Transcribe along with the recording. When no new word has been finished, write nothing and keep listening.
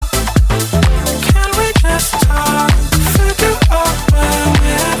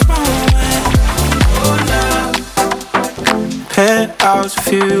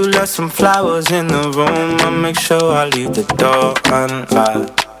If you left some flowers in the room, I'll make sure I leave the door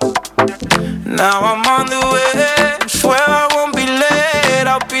unlocked. Now I'm on the way, swear I won't be late.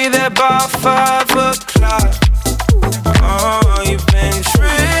 I'll be there by 5 o'clock. Oh, you've been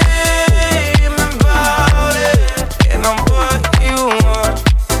dreaming about it, and I'm what you want.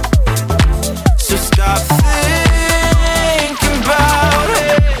 So stop thinking about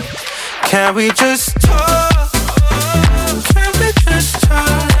it. Can we just talk? Can we just talk?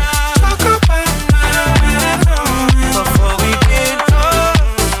 Talk about where we're going before we get lost.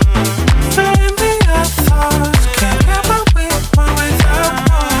 Find me our thoughts. Can't get my way without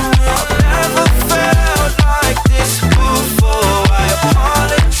knowing. I've never felt like this before. I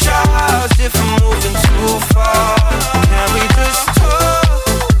apologize if I'm moving too far. Can we just talk?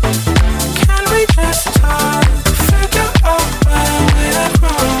 Can we just talk? Figure out where we're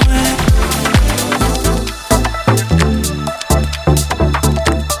growing.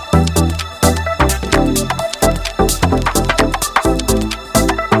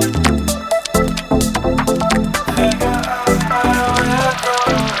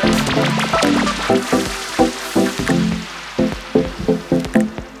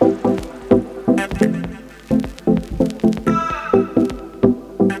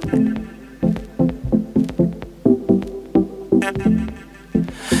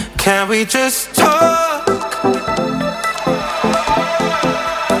 Can we just talk?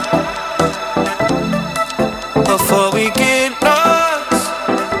 Before we get lost.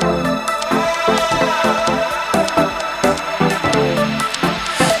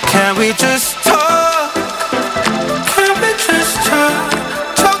 Can we just talk? Can we just talk?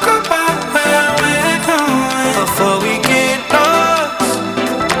 Talk about where we're going before we get lost.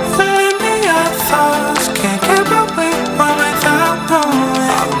 Let me our thoughts. Can't get my way without knowing.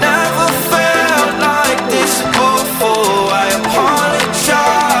 I've never felt like this before. I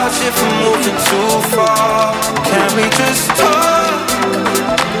apologize if I'm moving too far. Can we just talk?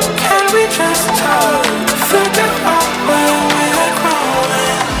 Can we just talk? Figure out where we're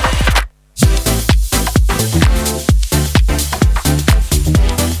growing.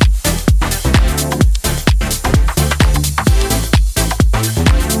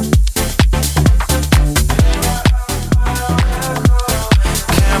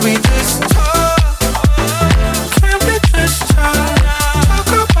 Can we just talk? Can we just talk? Talk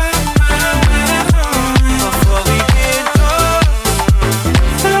about where we're going before we get lost.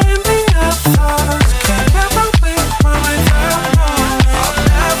 Find me our thoughts. Can't get my way without knowing. I've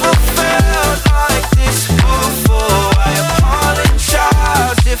never felt like this before. I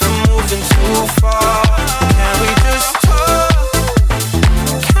apologize if I'm moving too far. Can we just talk?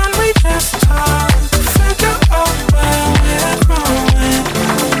 Can we just talk? Figure out where we're growing.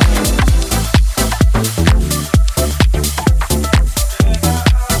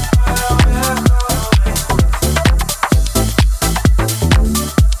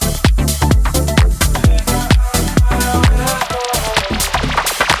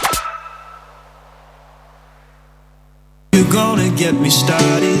 You're gonna get me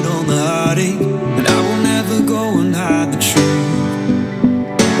started on the heartache, and I will never go and hide the truth.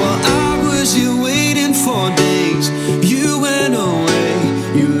 While I was here waiting for days, you went away.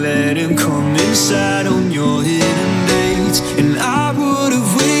 You let him come inside on your hidden dates, and I would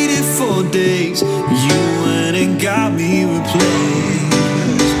have waited for days. You went and got me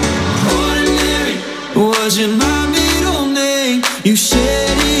replaced. Ordinary was your my middle name. You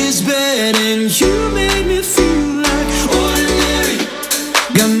shared his bed, and you made me feel like ordinary.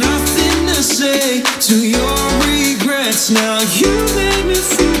 Got nothing to say to your regrets. Now you made me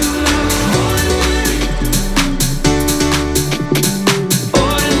feel like ordinary.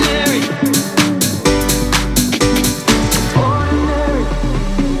 Ordinary. Ordinary.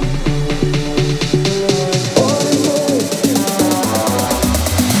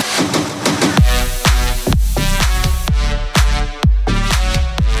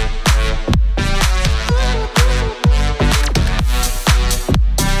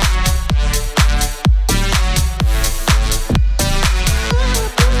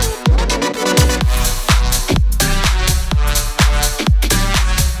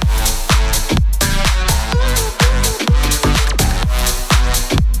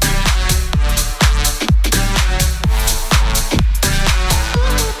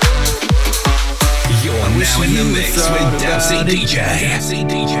 Now in the mix with Dowsy DJ.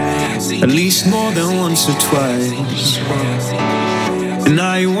 At least more than once or twice. And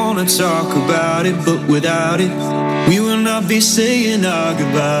now you wanna talk about it, but without it, we will not be saying our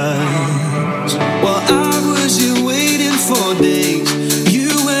goodbyes. While I was here waiting for days, you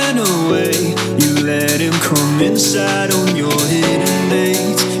went away. You let him come inside on your hidden days.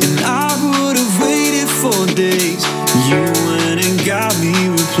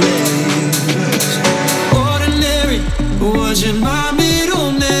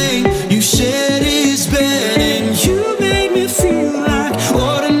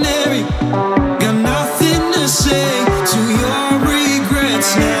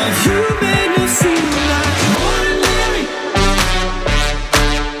 regrets now. You made me feel like ordinary.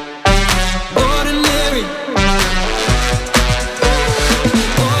 Ordinary.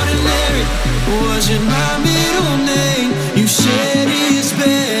 Ordinary. Wasn't my middle name. You said it's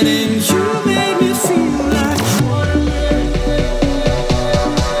bad and you made me feel like ordinary.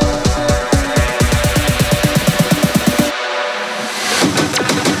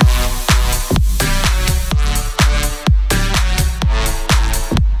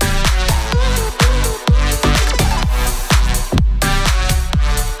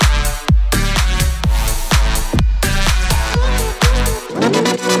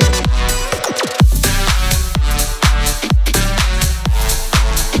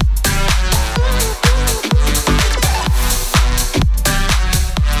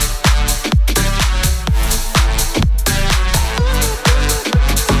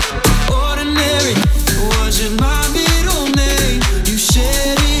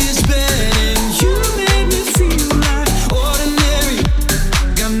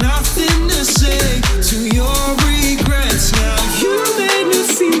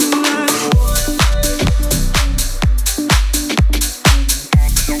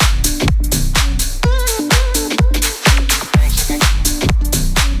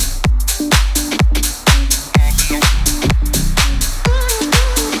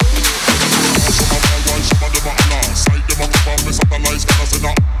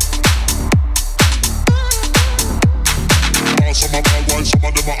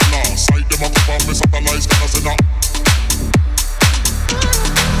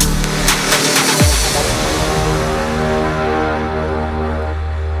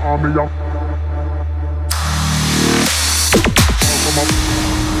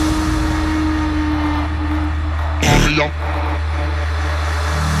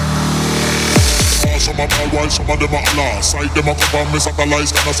 Side them up on me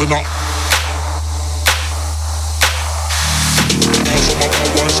satellites, can I say not?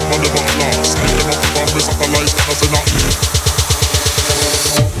 Some of them are lost. Side them up on me satellites, can I say not?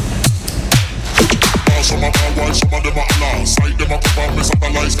 Some of them are lost. Side them up on me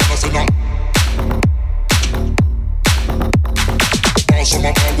satellites, can I say not? Some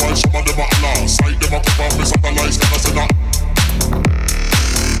of them are lost. Side them up on me satellites, can I say not?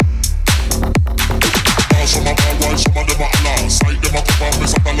 Some of them are lost. Side them up on me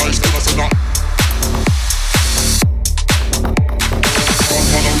satellites, can I say not? One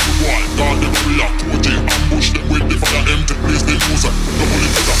man out the wall, guard them react. OG ambush them with the fire, empty place they lose it. Double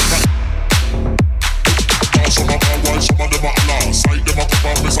it to the back. Some of them are lost. Side them up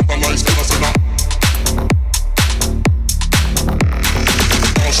on me satellites, can I say not?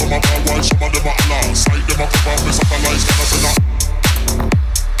 Some of them are lost. Side them up on me satellites, can I say not?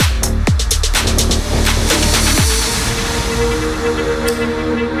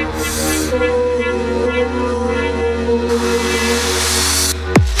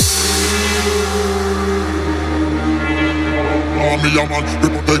 Army a man, we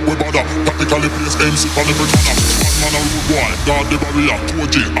protect we border. Tactically place MC on every corner. One man a rude boy, guard the barrier.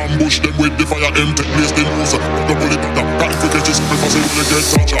 2G, ambush them with the fire. Empty place they lose. Double it up, that if you get you super fast, you will get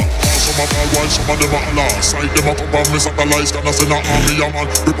touched. Some of them are some of them are lost. Side them up on me satellites, can I say not? Army a man,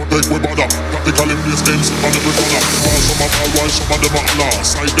 we protect we border. Tactically place MC on every corner. Some of them are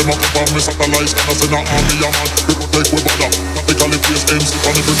lost. Side them up on me satellites, can I say not? Army a man, we protect we border. Tactically place MC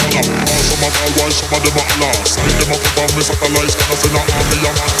on every corner. Some of them are lost. Side them up on me satellites, can I say not? Army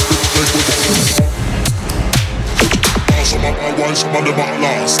a man, we protect we border. Some of them are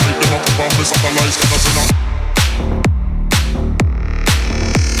lost. Side them up on me satellites, can I say not?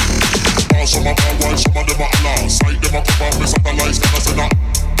 Some of them are lost. Side them up on me satellites, can I say not?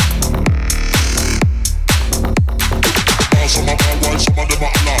 Some of them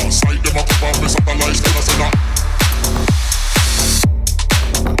are lost. Side them up on me satellites, can I say not?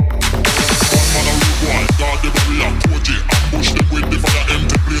 One man a rude boy, guard the barrier. 2G, ambush them with the fire.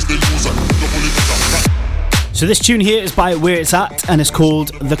 Empty place they lose it. Double it to the back. So this tune here is by Where It's At and it's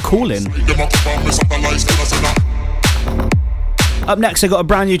called The Callin'. Up next I got a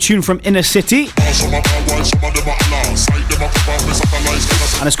brand new tune from Inner City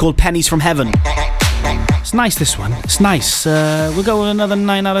and it's called Pennies from Heaven. It's nice, this one. It's nice. We'll go with another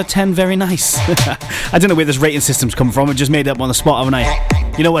 9 out of 10. Very nice. I don't know where this rating system's come from. I just made it up on the spot, haven't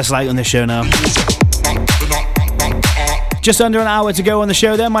I? You know what it's like on this show now. Just under an hour to go on the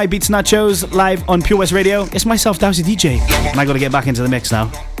show there. My Beats Nachos live on Pure West Radio. It's myself, Dowsy DJ. And I got to get back into the mix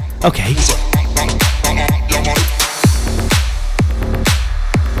now. Okay.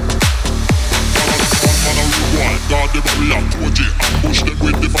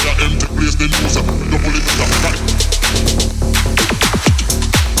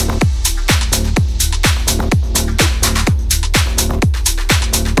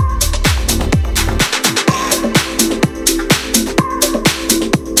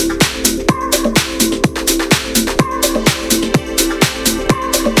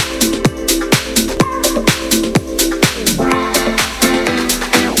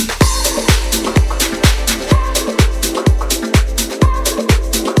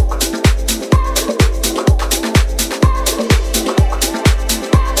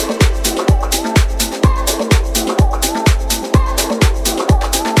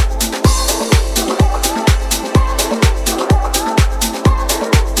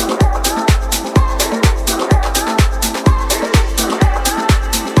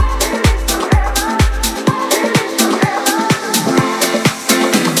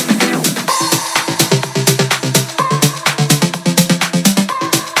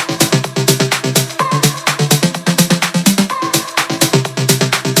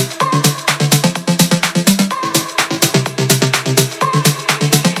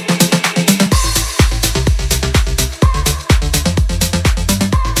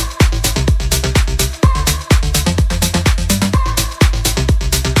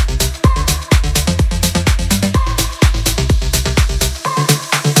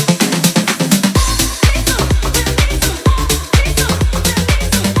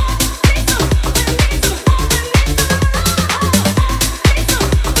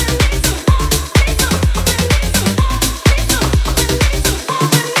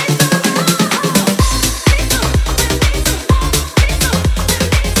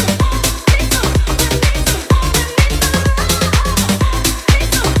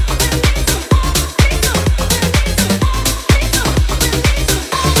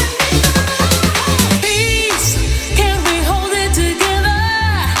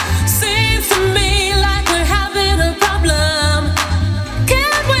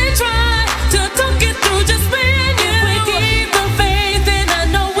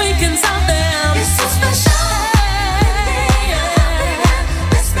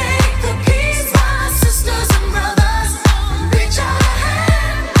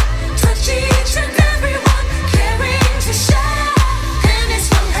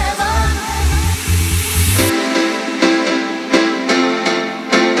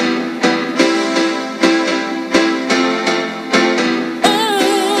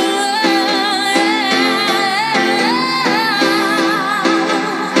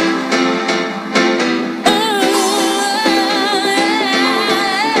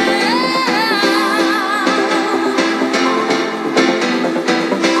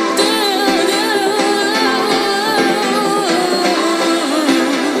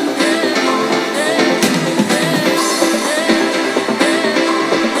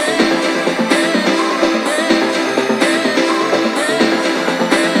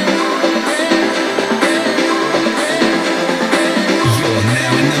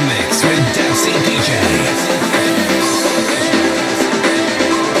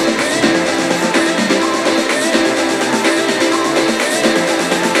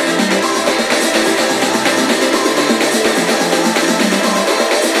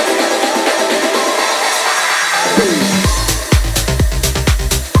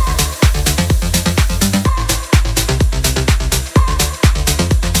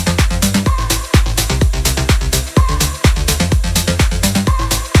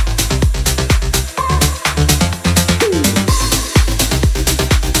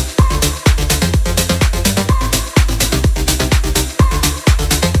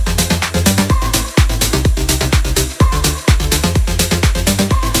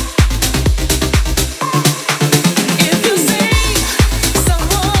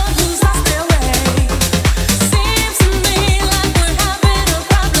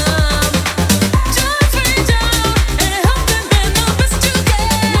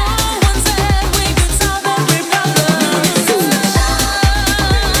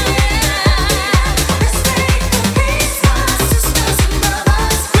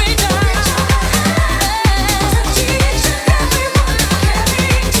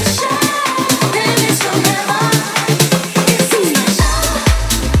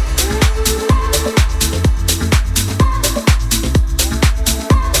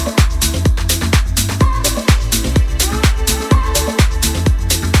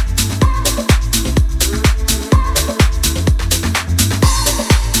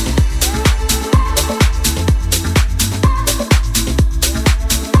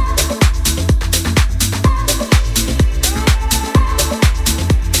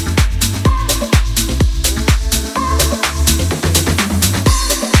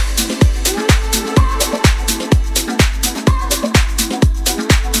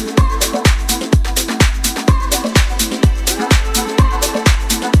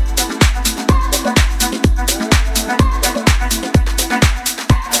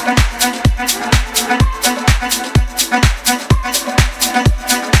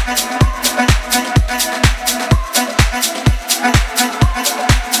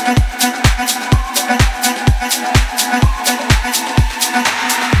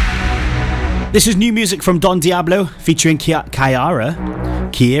 This is new music from Don Diablo featuring Kiara,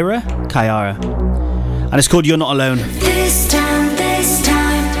 and it's called You're Not Alone. This time,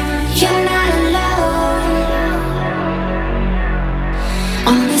 you're not alone.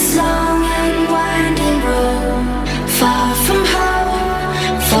 On this long and winding road, far from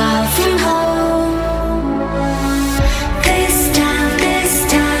home, far from home. This time,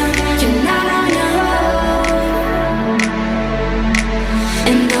 you're not on your own.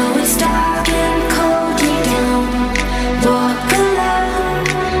 And though it's dark and cold, you don't walk alone,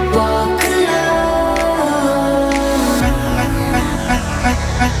 walk alone.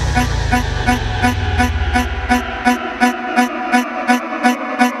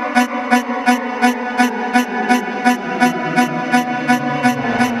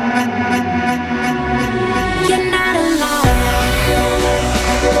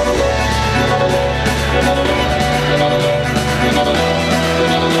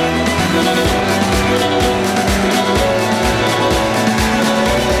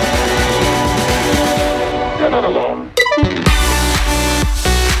 You're not alone.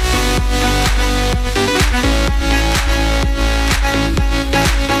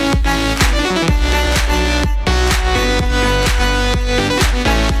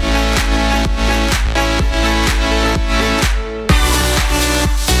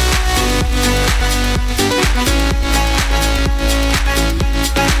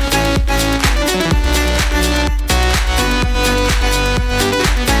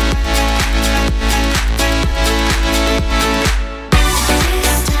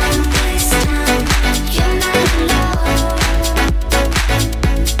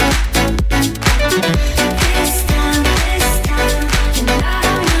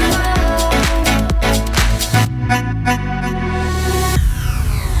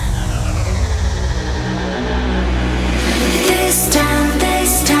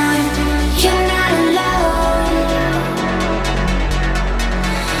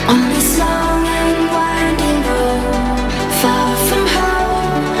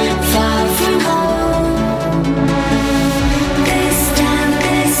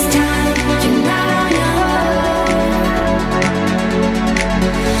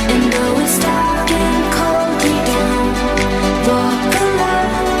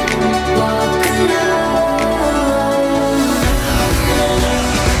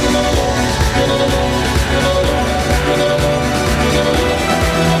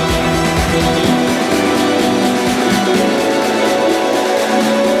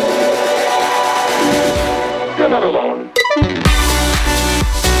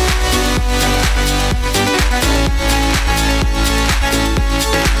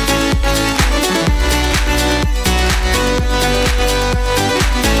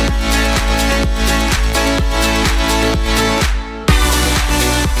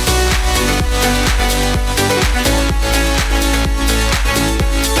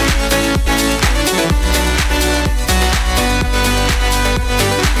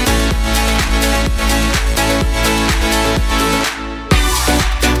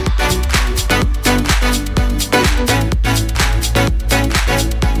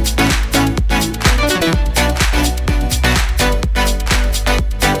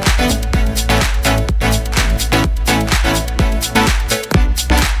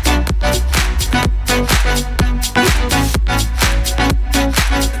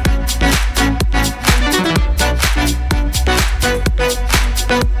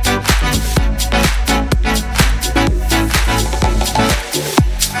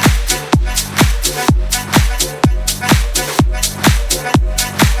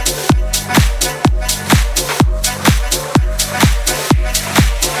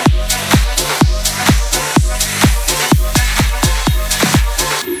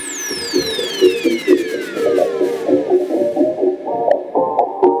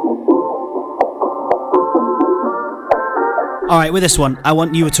 Alright, with this one, I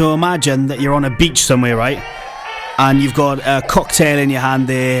want you to imagine that you're on a beach somewhere, right? And you've got a cocktail in your hand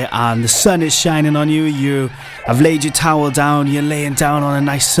there, and the sun is shining on you. You have laid your towel down, you're laying down on a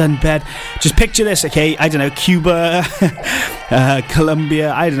nice sunbed. Just picture this, okay? I don't know, Cuba,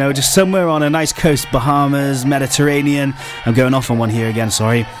 Colombia, I don't know, just somewhere on a nice coast, Bahamas, Mediterranean. I'm going off on one here again,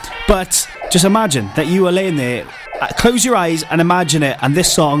 sorry. But just imagine that you are laying there. Close your eyes and imagine it, and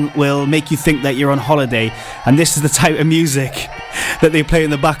this song will make you think that you're on holiday, and this is the type of music that they play in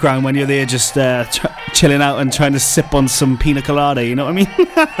the background when you're there just chilling out and trying to sip on some pina colada, you know what I mean?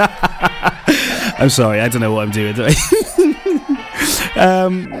 I'm sorry, I don't know what I'm doing, do I?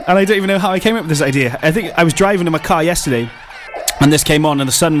 And I don't even know how I came up with this idea. I think I was driving in my car yesterday, and this came on and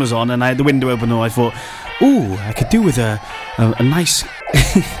the sun was on, and I had the window open, and I thought, ooh, I could do with a nice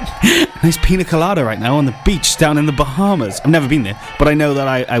Nice pina colada right now on the beach down in the Bahamas. I've never been there, but I know that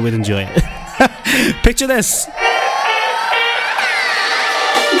I would enjoy it. Picture this.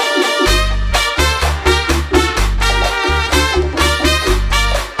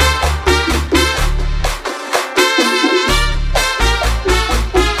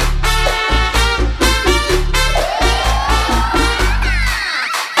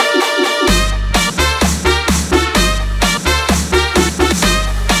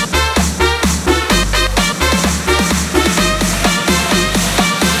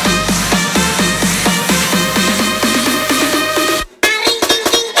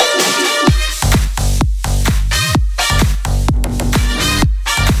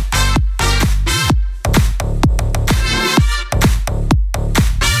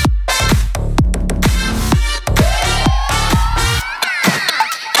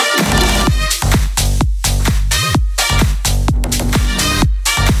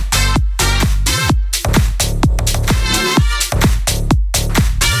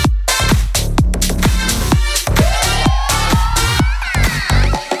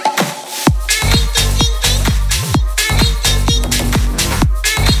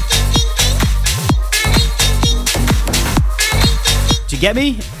 Get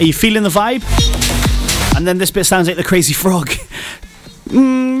me? Are you feeling the vibe? And then this bit sounds like the Crazy Frog.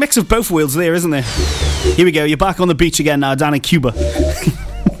 Mix of both worlds there, isn't there? Here we go, you're back on the beach again now, down in Cuba.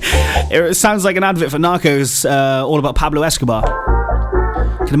 It sounds like an advert for Nachos, all about Pablo Escobar.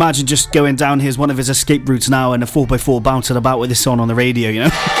 You can imagine just going down one of his escape routes now and a 4x4 bouncing about with this on the radio, you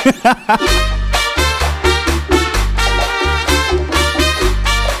know?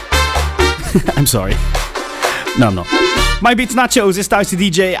 I'm sorry. No, I'm not. My beats Nachos, it's Dowsy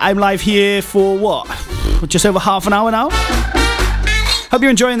DJ. I'm live here for what? Just over half an hour now. Hope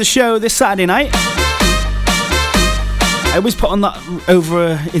you're enjoying the show this Saturday night. I always put on that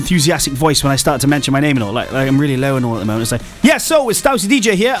over enthusiastic voice when I start to mention my name and all. Like I'm really low and all at the moment. It's like, yeah, so it's Dowsy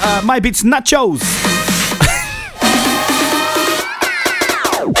DJ here. My beats Nachos.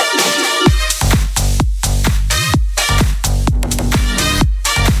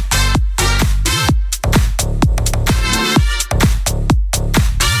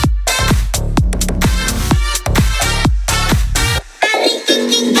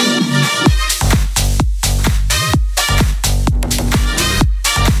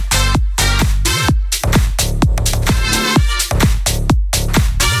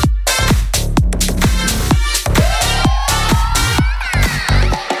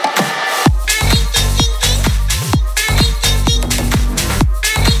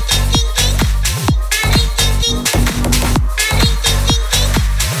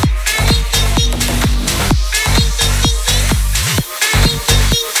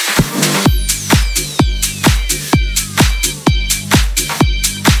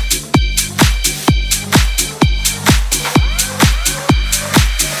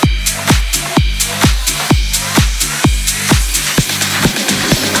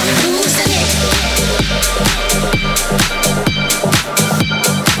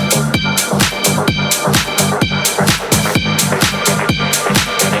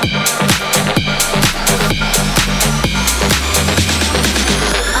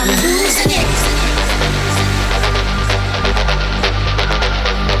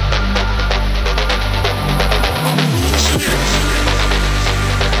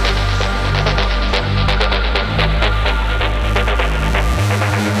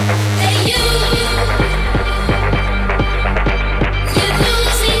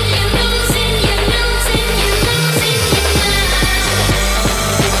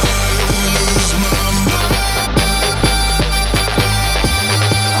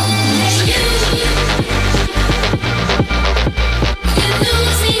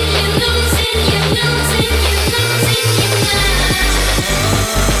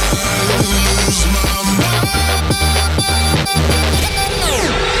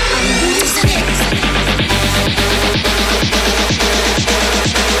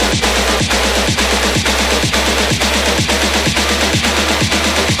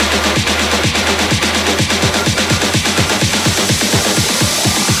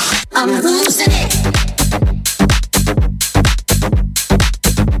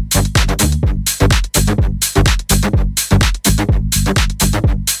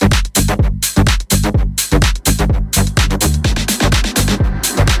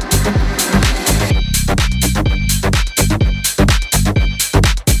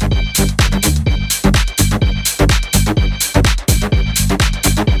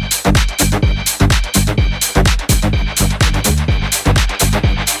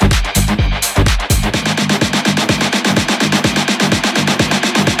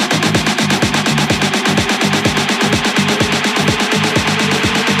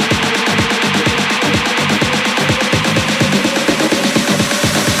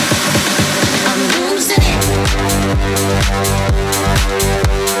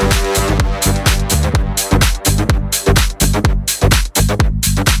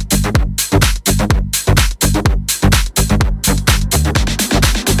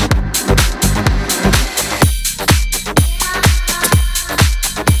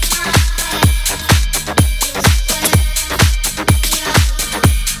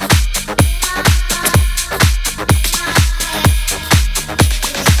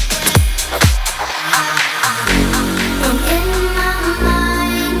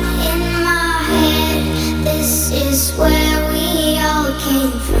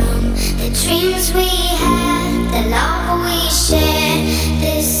 dreams we had, the love we shared.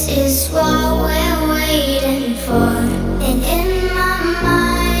 This is what we're waiting for. And in my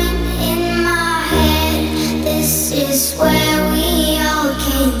mind, in my head, this is where we all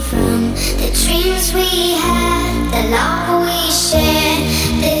came from. The dreams we had, the love we shared.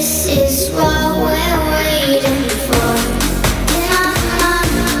 This is what we're waiting for. In my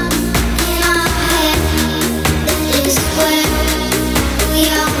mind, in my head, this is where we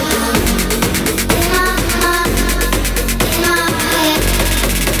all come. In my mind, in my head,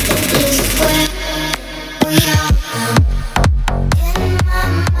 this is where we all come. In my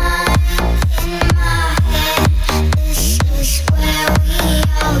mind, in my head, this is where we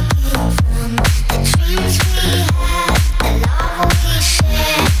all came from. The dreams we had, the love we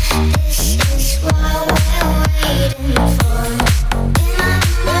shared. This is what we're waiting for. In my mind, in my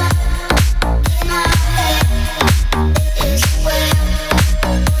head, this is where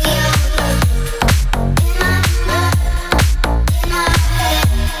we all come. In my mind, in my head,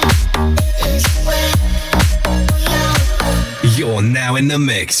 this is where we all come. You're now in the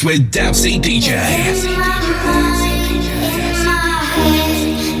mix with Dowsy DJ. In my mind, in my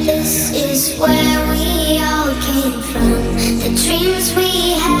head, this is where we all came from. The dreams we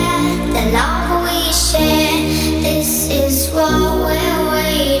had, the love we shared. This is what we're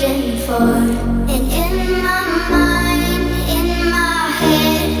waiting for. And in my mind, in my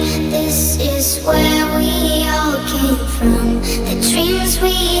head, this is where we all came from. The dreams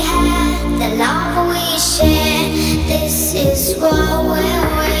we had, the love we shared. This is what we're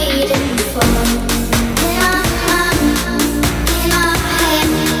waiting for. In my mind, in my head,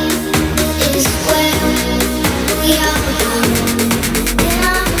 this is where we all come. In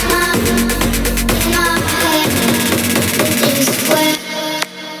my mind, in my head, this is where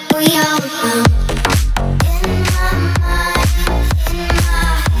we all come. In my mind, in my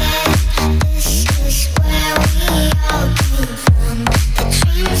head, this is where we all came from. The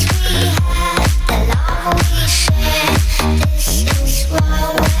dreams we had, the love we shared. This is what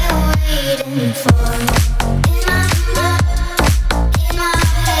we're waiting for. In my mind, in my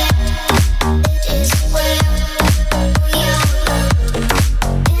head, this is where we all come.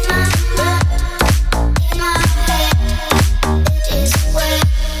 In my mind, in my head, this is where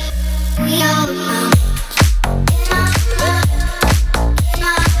we all come. In my mind, in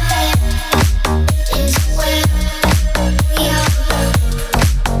my head, this is where we all come.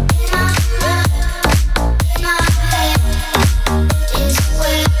 In my mind, in my head, this is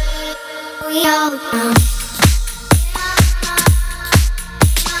where we all come.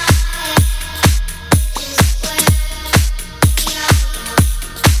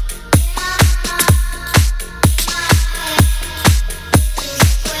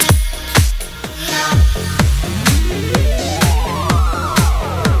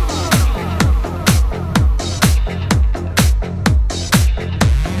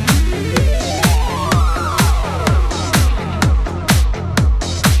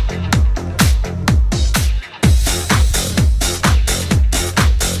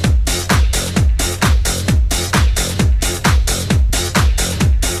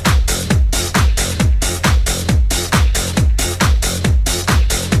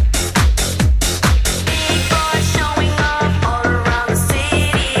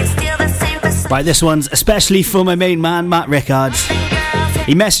 Right, this one's especially for my main man, Matt Rickards.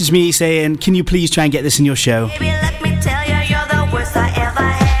 He messaged me saying, can you please try and get this in your show?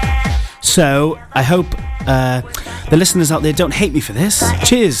 So, I hope the listeners out there don't hate me for this.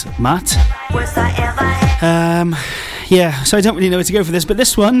 Cheers, Matt. Yeah, so I don't really know where to go for this, but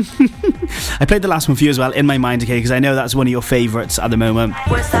this one, I played the last one for you as well, in my mind, okay, because I know that's one of your favourites at the moment.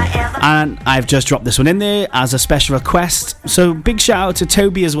 And I've just dropped this one in there as a special request. So big shout out to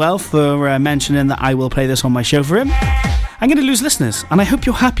Toby as well for mentioning that I will play this on my show for him. I'm going to lose listeners, and I hope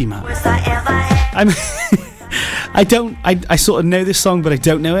you're happy, Matt. I sort of know this song, but I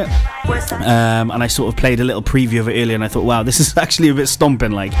don't know it. And I sort of played a little preview of it earlier, and I thought, wow, this is actually a bit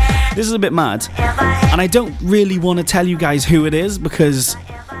stomping, like, this is a bit mad. And I don't really want to tell you guys who it is, because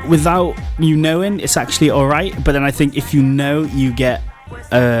without you knowing, it's actually alright, but then I think if you know, you get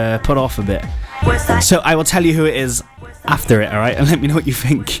put off a bit. So I will tell you who it is after it, alright, and let me know what you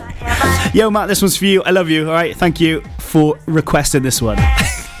think. Yo, Matt, this one's for you. I love you, alright? Thank you for requesting this one.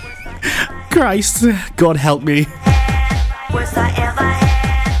 Christ, God help me. Was I ever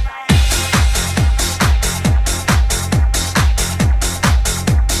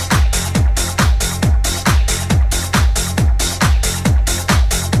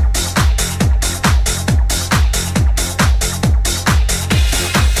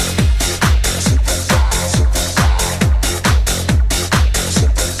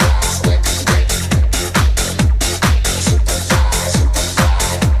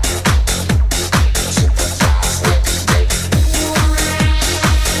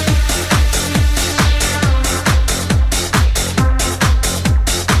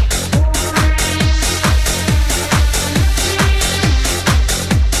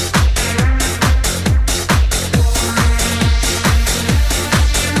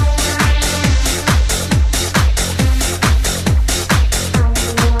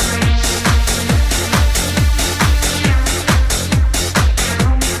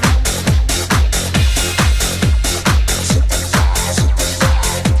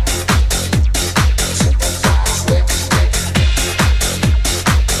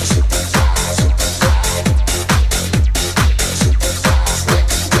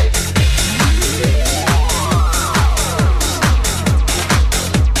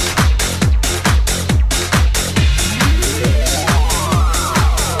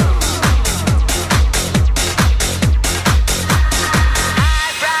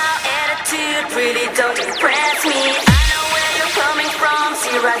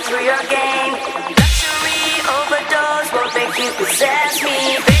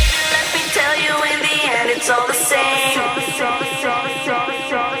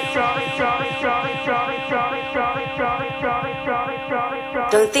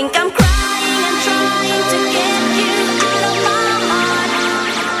Don't think I'm crying, I'm trying to get you out of my heart.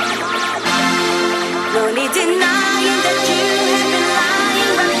 No need denying that you have been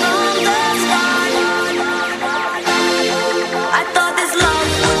lying right from the start. I thought this love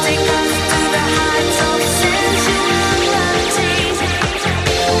would take us to the heights of sensuality,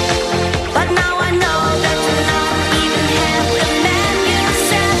 but now I know that you're not even half the man you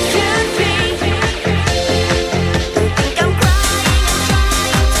said you'd be. Don't think I'm crying, I'm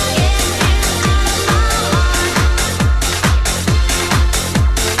trying to get you out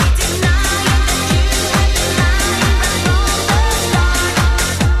of my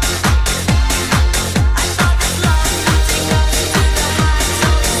heart. No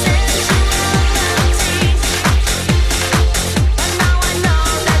need denying that you have been lying right from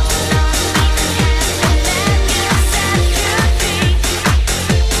the start.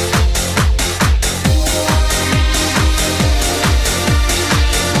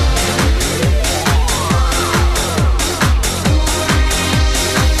 I thought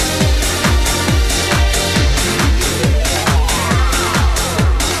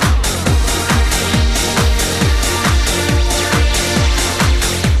this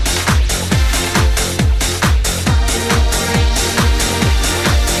love would take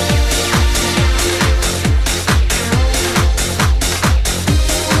us to the heights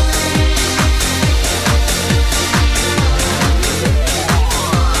of sensuality,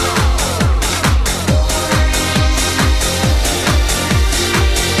 but now I know that you're not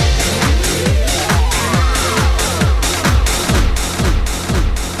even half the man you said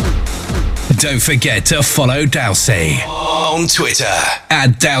you'd be. Don't forget to follow Dowsy on Twitter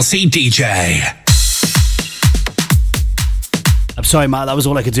at Dowsy DJ. I'm sorry, Matt, that was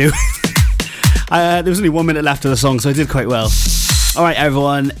all I could do. There was only 1 minute left of the song, so I did quite well. Alright,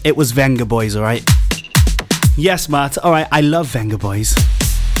 everyone, it was Venga Boys, alright? Yes, Matt, alright, I love Venga Boys.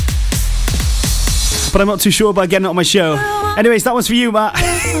 But I'm not too sure about getting it on my show. Anyways, that one's for you, Matt.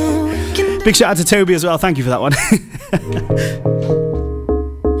 Big shout out to Toby as well, thank you for that one.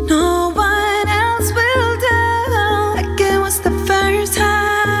 No one else will do like it was the first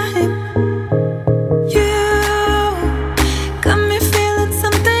time. You got me feeling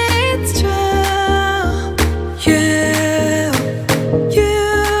something's true.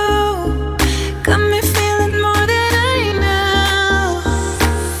 You got me feeling more than I know.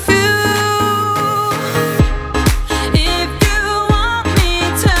 If you want me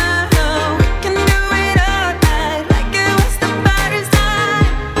to, we can do it all night like it was the first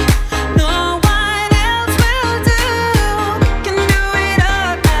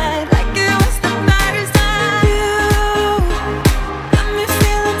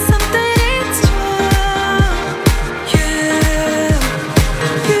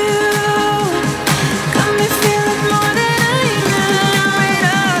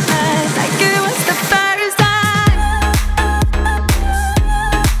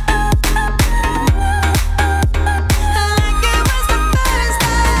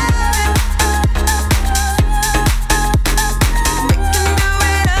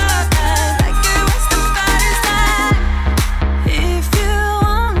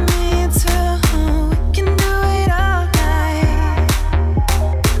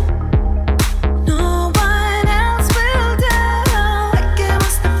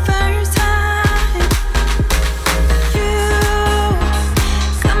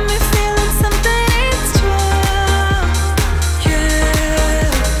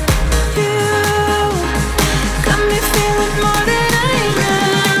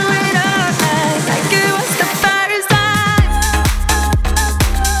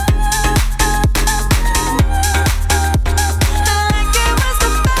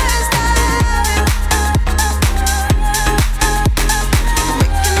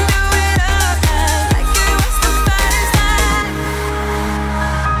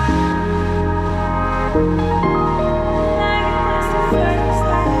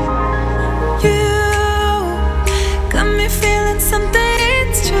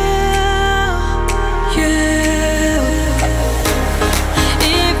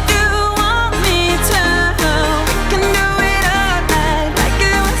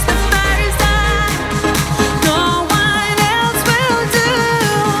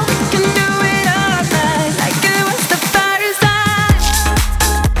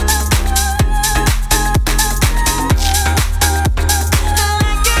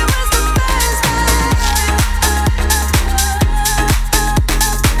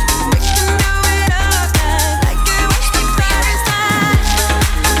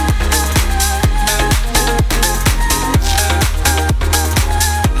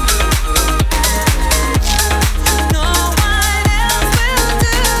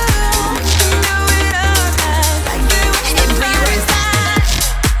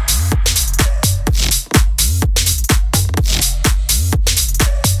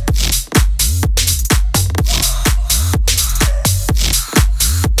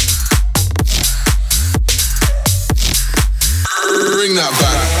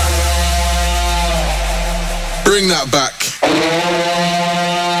bring that back.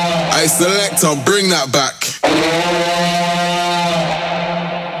 I selector, bring that back.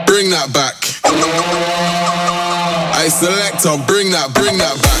 Bring that back. I selector, bring that back,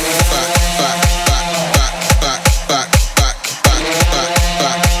 back, back, back, back, back, back, back, back, back,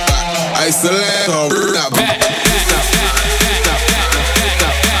 back. I selector, bring that back.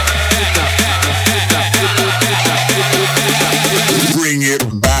 Bring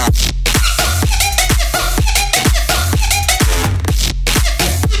it back.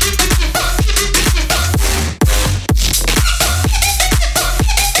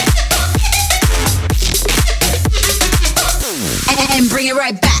 And bring it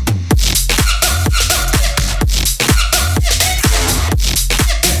right back.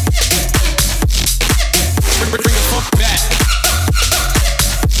 Bring the funk back.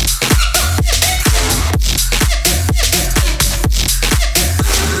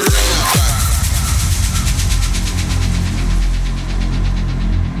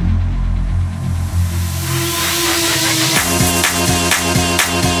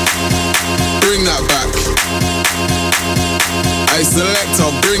 Bring that back. I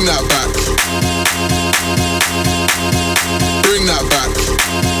selector, bring that back. Bring that back.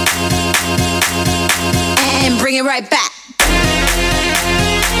 And bring it right back.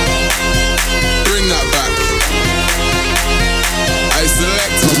 Bring that back. I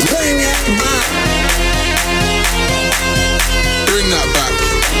selector, bring it back. Bring that back.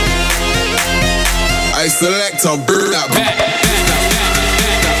 I selector, bring that back.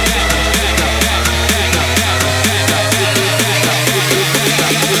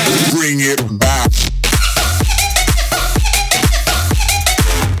 Bring it back.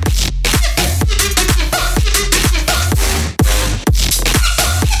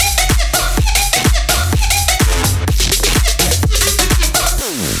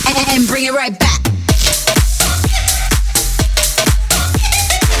 And bring it right back.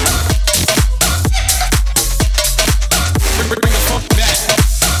 Bring the funk back.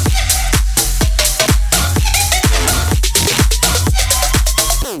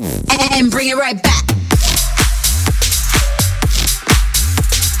 And bring it right back.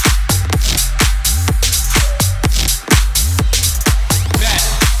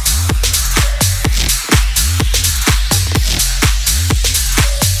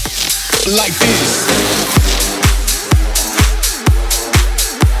 Like this.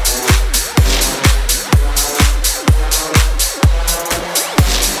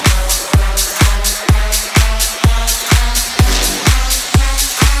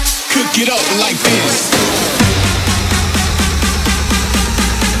 Cook it up like this.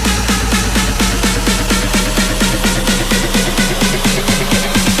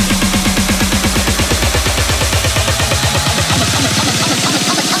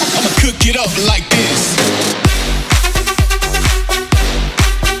 Cook it up like this.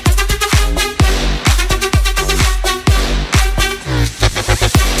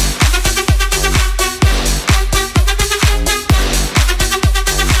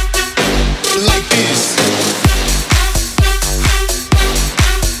 Like this.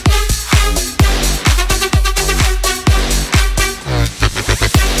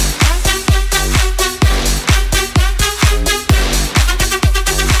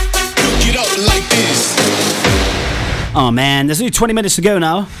 Cook it up like this. Oh man, there's only 20 minutes to go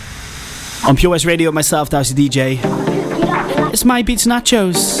now. On Pure West Radio with myself, Dowsy DJ. It's My Beats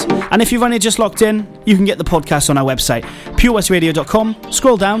Nachos. And if you've only just locked in, you can get the podcast on our website, purewestradio.com.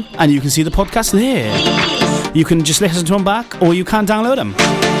 Scroll down and you can see the podcast there. You can just listen to them back or you can download them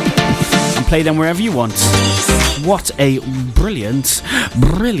and play them wherever you want. What a brilliant,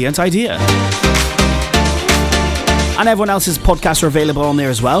 brilliant idea. And everyone else's podcasts are available on there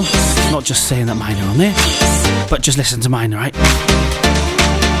as well. Not just saying that mine are on there, but just listen to mine, right?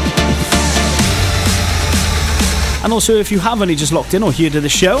 And also, if you have only just locked in or here to the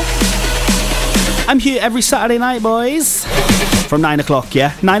show, I'm here every Saturday night, boys. From 9 o'clock,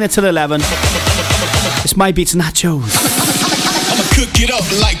 yeah? 9 until 11. It's My Beats Nachos. I'ma cook it up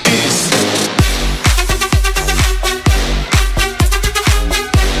like this.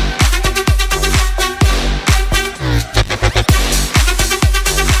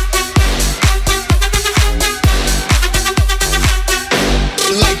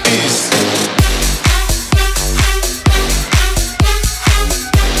 Like this.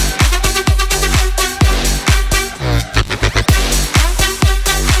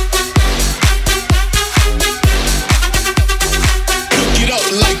 Cook it up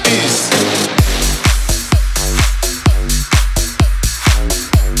like this.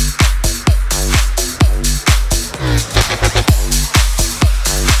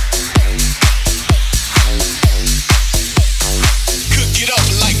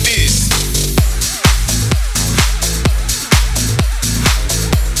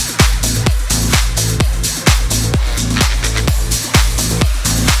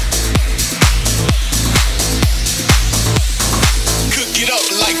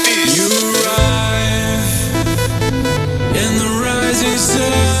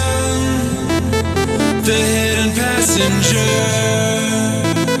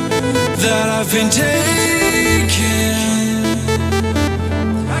 I've been taken.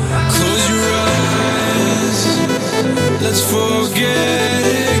 Close your eyes, let's forget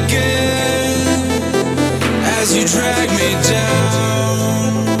again. As you drag me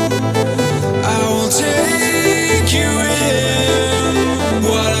down, I will take you in.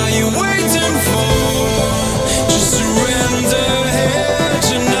 What are you waiting for? Just surrender here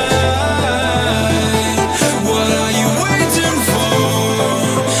tonight. What are you waiting for?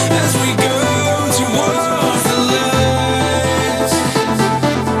 As we go towards the lights.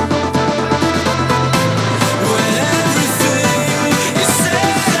 When everything is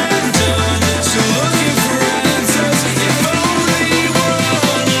said and done, still looking for answers. If only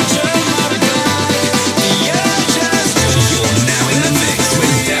one turn my back, the edge has gone. You're now in the mix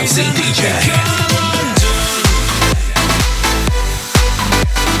with Dowsy DJ.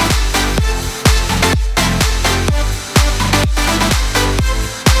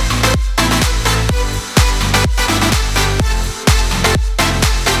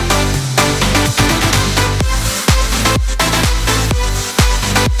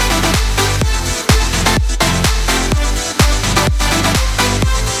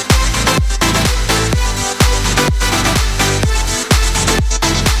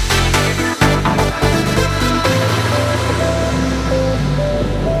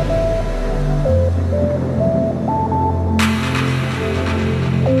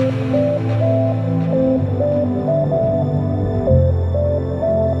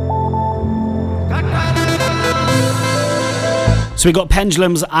 So we got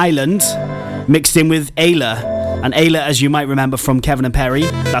Pendulum's Island mixed in with Ayla. And Ayla, as you might remember from Kevin and Perry,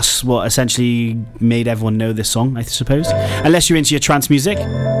 that's what essentially made everyone know this song, I suppose. Unless you're into your trance music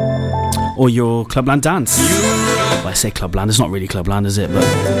or your clubland dance. Well, I say clubland, it's not really clubland, is it?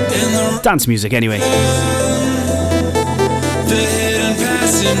 But dance music anyway.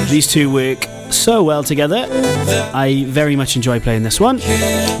 These two work so well together. I very much enjoy playing this one.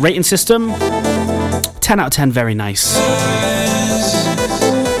 Rating system, 10 out of 10, very nice.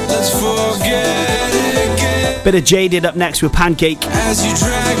 Bit of Jaded up next with Pancake.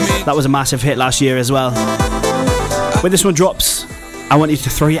 That was a massive hit last year as well. When this one drops, I want you to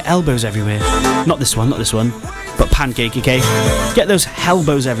throw your elbows everywhere. Not this one, but Pancake, okay? Get those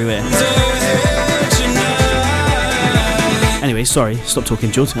elbows everywhere. Anyway, sorry, stop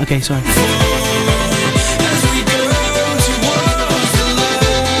talking, George. Okay, sorry.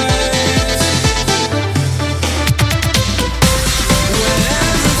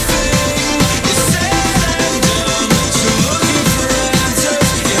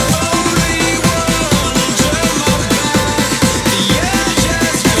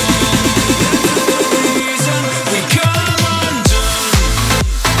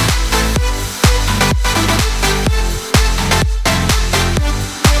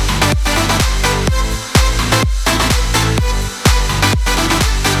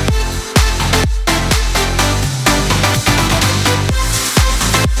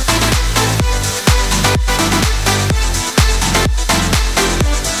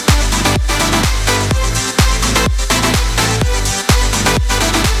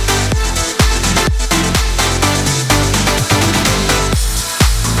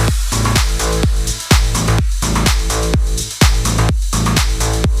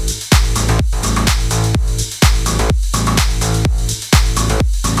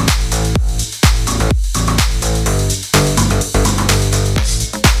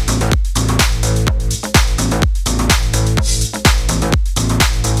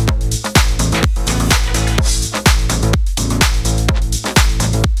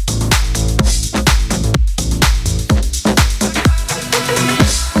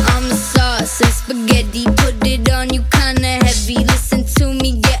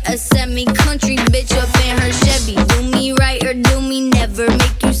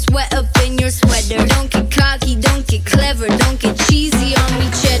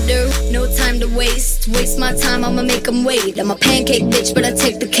 I'm a pancake bitch, but I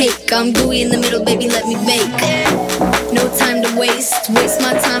take the cake. I'm gooey in the middle, baby, let me bake. No time to waste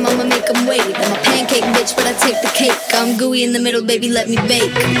my time, I'ma make them wait. I'm a pancake bitch, but I take the cake. I'm gooey in the middle, baby, let me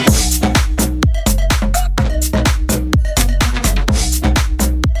bake.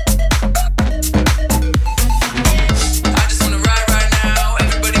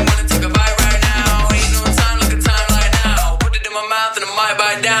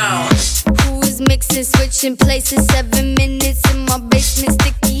 Switching places, 7 minutes in my basement.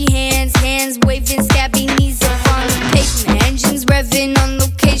 Sticky hands waving, scabby knees up on the pavement. Engines revving on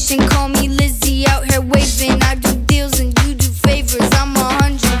location, call me Lizzie out here waving. I do deals and you do favors, I'm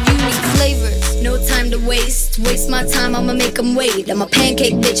 100 unique flavors. No time to waste my time, I'ma make them wait. I'm a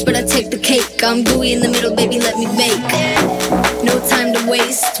pancake bitch, but I take the cake. I'm gooey in the middle, baby, let me bake. No time to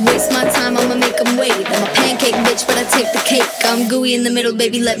waste my time, I'ma make them wait. I'm a pancake bitch, but I take the cake. I'm gooey in the middle,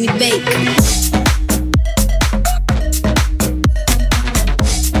 baby, let me bake.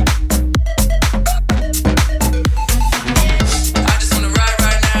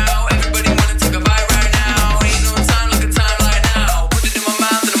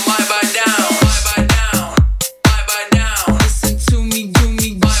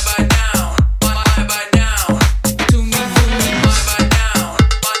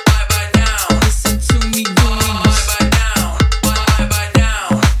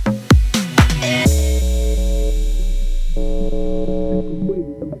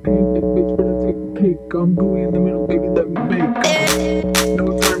 I'm gooey in the middle, baby, let me bake. No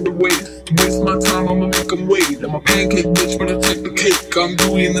time to waste my time, I'ma make them wait. I'm a pancake bitch, but I take the cake. I'm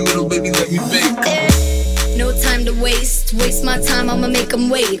gooey in the middle, baby, let me bake. No time to waste my time, I'ma make them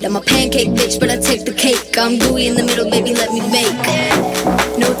wait. I'm a pancake bitch, but I take the cake. I'm gooey in the middle, baby, let me bake.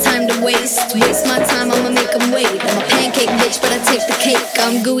 No time to waste my time, I'ma make them wait. I'm a pancake bitch, but I take the cake.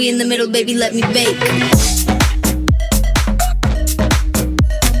 I'm gooey in the middle, baby, let me bake.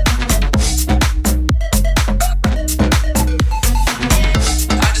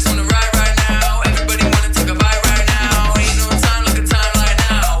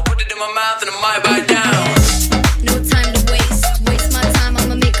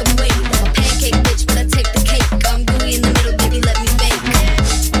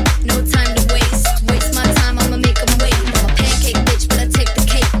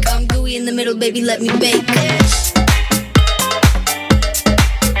 Baby, let me bake.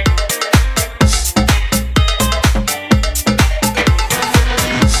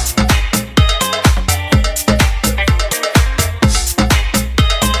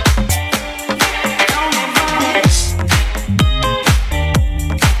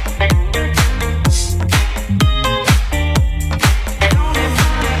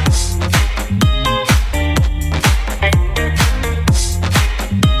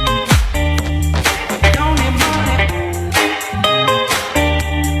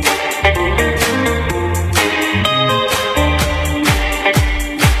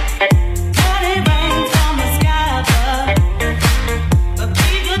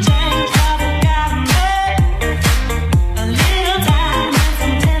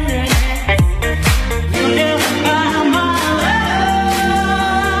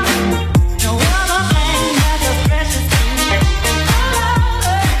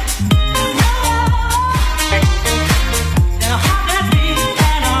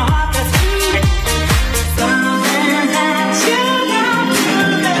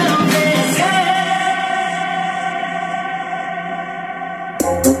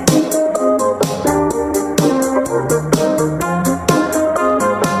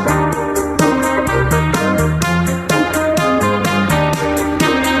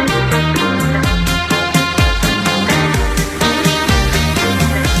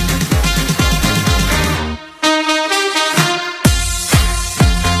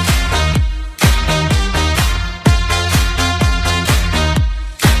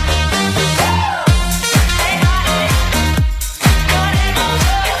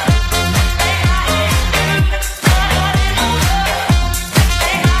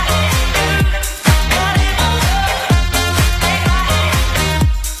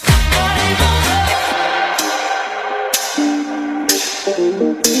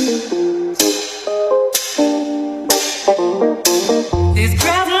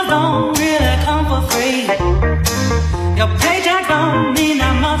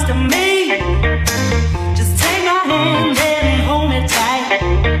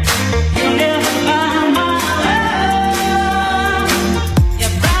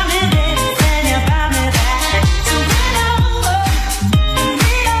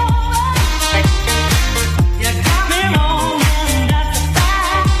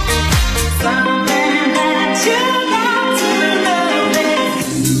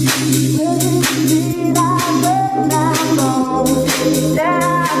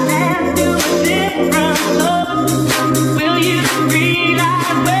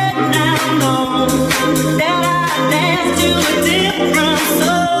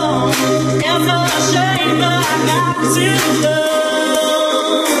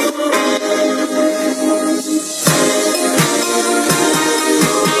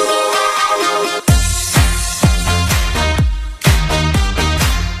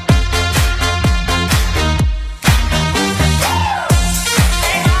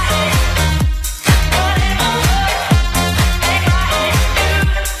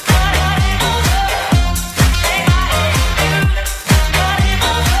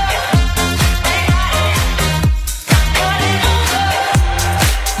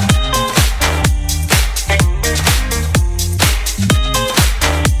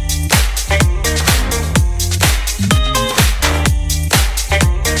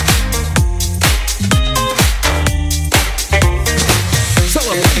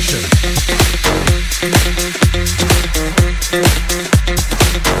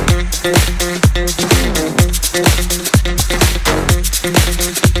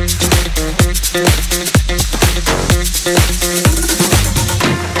 Oh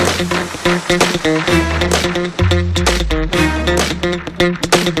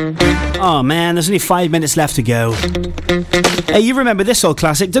man, there's only 5 minutes left to go. Hey, you remember this old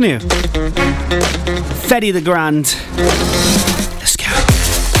classic, don't you? Fetty the Grand. Let's go.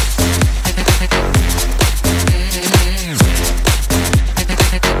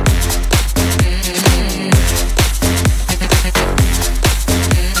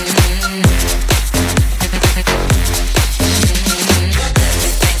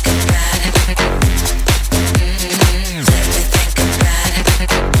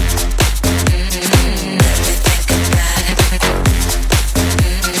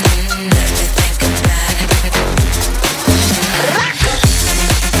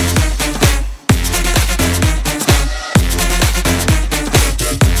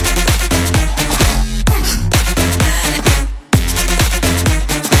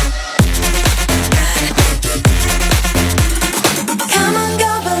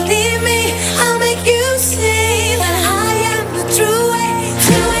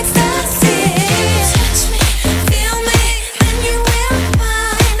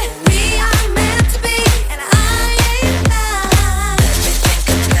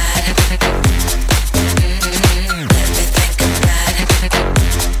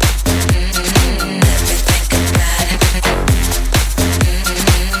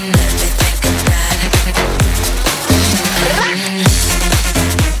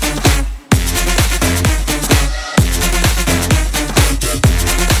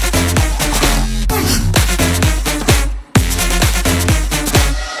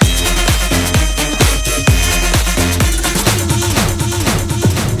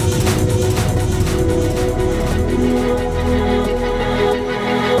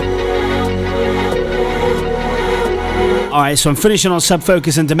 Alright, so I'm finishing on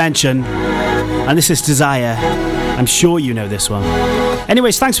Subfocus and Dimension, and this is Desire. I'm sure you know this one.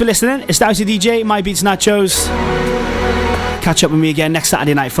 Anyways, thanks for listening. It's Dowsy DJ, My Beats Nachos. Catch up with me again next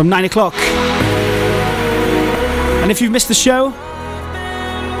Saturday night from 9 o'clock. And if you've missed the show,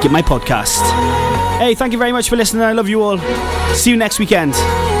 get my podcast. Hey, thank you very much for listening. I love you all. See you next weekend.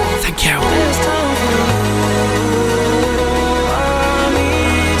 Thank you.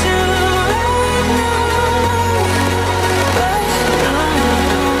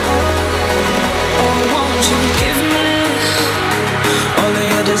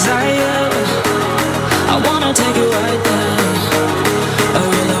 Desire, I wanna take you right there. I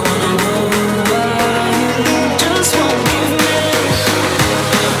really wanna know why you just won't give me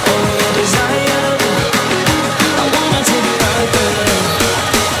all your desire. I wanna take you right there.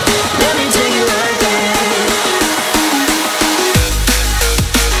 Let me take you right there.